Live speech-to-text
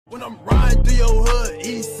When I'm riding through your hood,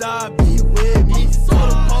 east side be with me. So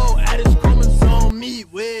the pole at his chromosome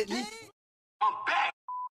meet with me. I'm back.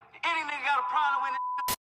 Any nigga got a problem with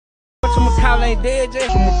it? What you McCall ain't dead yet?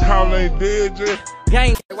 McCall ain't dead yet.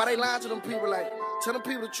 Gang. Why they lying to them people? Like, tell them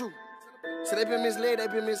people the truth. So they been misled, they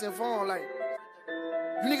been misinformed. Like,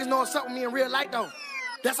 you niggas know what's up with me in real life though.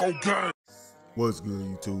 That's okay. What's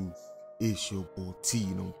good, YouTube? It's your boy T,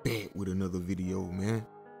 and I'm back with another video, man.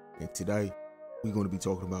 And today, we're gonna be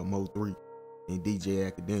talking about Mo3 and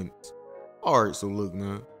DJ Akademiks. Alright, so look,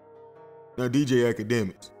 man. Now, DJ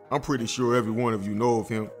Akademiks, I'm pretty sure every one of you know of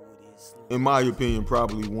him. In my opinion,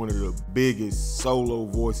 probably one of the biggest solo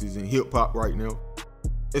voices in hip-hop right now,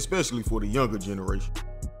 especially for the younger generation.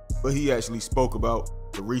 But he actually spoke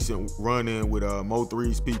about the recent run-in with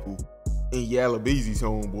Mo3's people and Yalabeezy's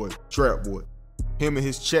homeboy, Trapboy. Him and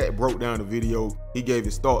his chat broke down the video, he gave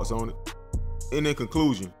his thoughts on it, and in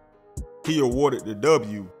conclusion, he awarded the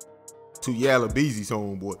W to Yalabeezy's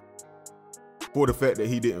homeboy for the fact that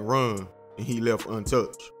he didn't run and he left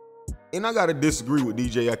untouched. And I gotta disagree with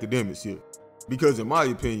DJ Akademiks here, because in my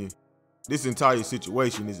opinion, this entire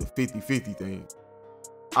situation is a 50-50 thing.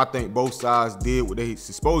 I think both sides did what they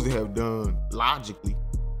supposed to have done logically,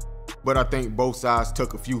 but I think both sides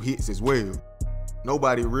took a few hits as well.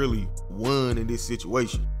 Nobody really won in this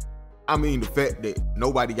situation. I mean, the fact that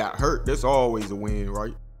nobody got hurt, that's always a win,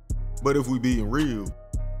 right? But if we being real,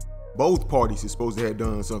 both parties are supposed to have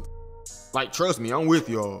done something. Like, trust me, I'm with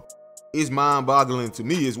y'all. It's mind-boggling to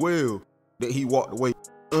me as well that he walked away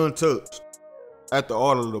untouched after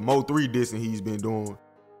all of the Mo3 dissing he's been doing.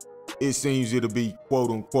 It seems it'll be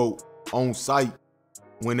quote-unquote on site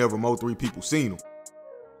whenever Mo3 people seen him.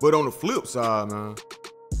 But on the flip side, man,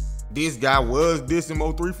 this guy was dissing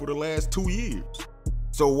Mo3 for the last 2 years.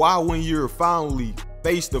 So why, when you're finally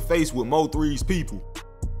face-to-face with Mo3's people,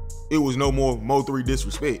 it was no more Mo3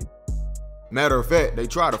 disrespect? Matter of fact, they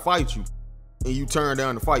tried to fight you, and you turned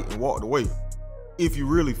down the fight and walked away. If you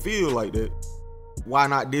really feel like that, why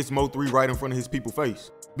not diss Mo3 right in front of his people's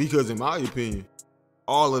face? Because in my opinion,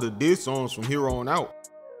 all of the diss songs from here on out,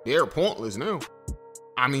 they're pointless now.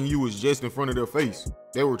 I mean, you was just in front of their face.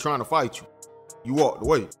 They were trying to fight you. You walked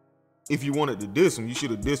away. If you wanted to diss them, you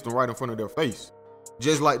should have dissed them right in front of their face.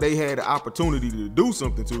 Just like they had the opportunity to do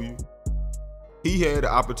something to you, he had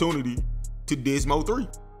the opportunity to diss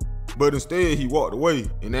Mo3. But instead, he walked away,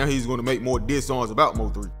 and now he's gonna make more diss songs about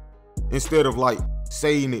Mo3, instead of like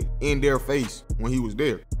saying it in their face when he was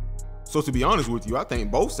there. So to be honest with you, I think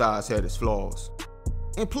both sides had its flaws.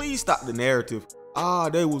 And please stop the narrative,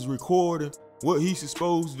 they was recording what he's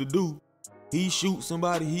supposed to do. He shoot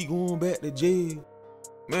somebody, he going back to jail.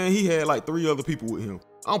 Man, he had like 3 other people with him.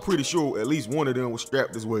 I'm pretty sure at least one of them was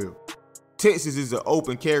strapped as well. Texas is an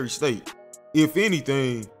open carry state. If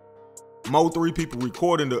anything, Mo3 people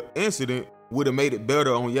recording the incident would have made it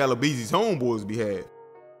better on Yalabeezy's homeboy's behalf.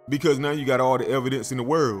 Because now you got all the evidence in the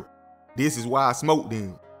world. This is why I smoked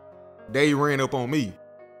them. They ran up on me,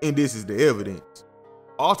 and this is the evidence.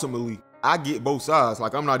 Ultimately, I get both sides,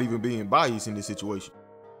 like I'm not even being biased in this situation.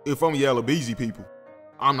 If I'm Yalabeezy people,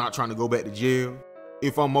 I'm not trying to go back to jail.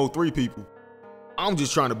 If I'm Mo3 people, I'm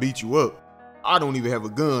just trying to beat you up. I don't even have a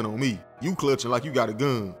gun on me. You clutching like you got a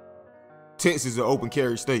gun. Texas is an open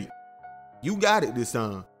carry state. You got it this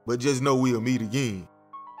time, but just know we'll meet again.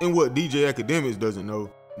 And what DJ Akademiks doesn't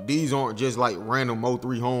know, these aren't just like random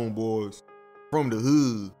Mo3 homeboys from the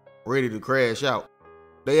hood ready to crash out.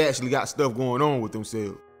 They actually got stuff going on with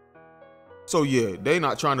themselves. So yeah, they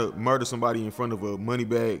not trying to murder somebody in front of a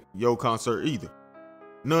Moneybagg Yo concert either.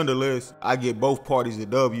 Nonetheless, I give both parties a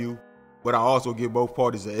W, but I also give both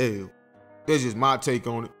parties a L. That's just my take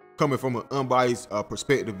on it, coming from an unbiased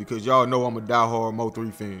perspective, because y'all know I'm a diehard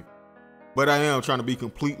Mo3 fan. But I am trying to be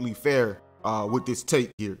completely fair with this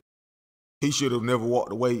take here. He should have never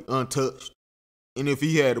walked away untouched. And if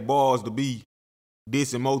he had the balls to be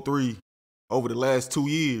dissing Mo3 over the last 2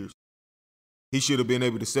 years, he should have been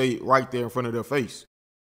able to say it right there in front of their face,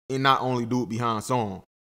 and not only do it behind song.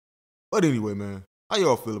 But anyway, man, how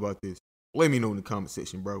y'all feel about this? Let me know in the comment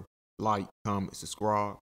section, bro. Like, comment,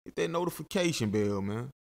 subscribe, hit that notification bell, man.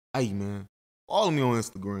 Hey, man, follow me on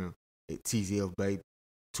Instagram at TZF Baby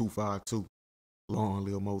 252. Long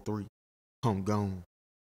live Mo3. I'm gone.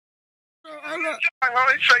 Tell the world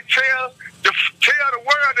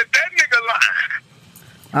that nigga lying.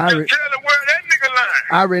 Tell the world that nigga lying.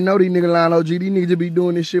 I already know these niggas lying, OG. These niggas just be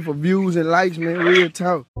doing this shit for views and likes, man. Real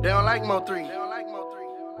talk. They don't like Mo3.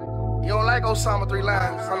 You don't like Osama 3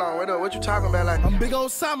 lines. Hold on, wait up. What you talking about? Like, I'm big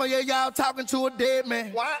Osama, yeah, y'all talking to a dead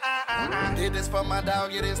man. why did this for my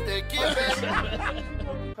dog, get this stick, give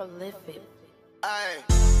it. Prolific. Aye.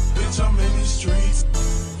 Bitch, I'm in these streets.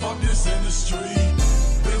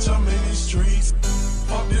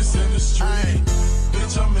 street.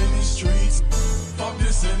 Bitch, I'm in these streets. Fuck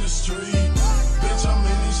this industry. Bitch, I'm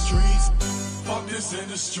in these streets. Fuck this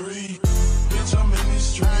industry. Bitch, I'm in these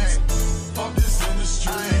streets. Fuck this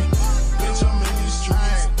industry.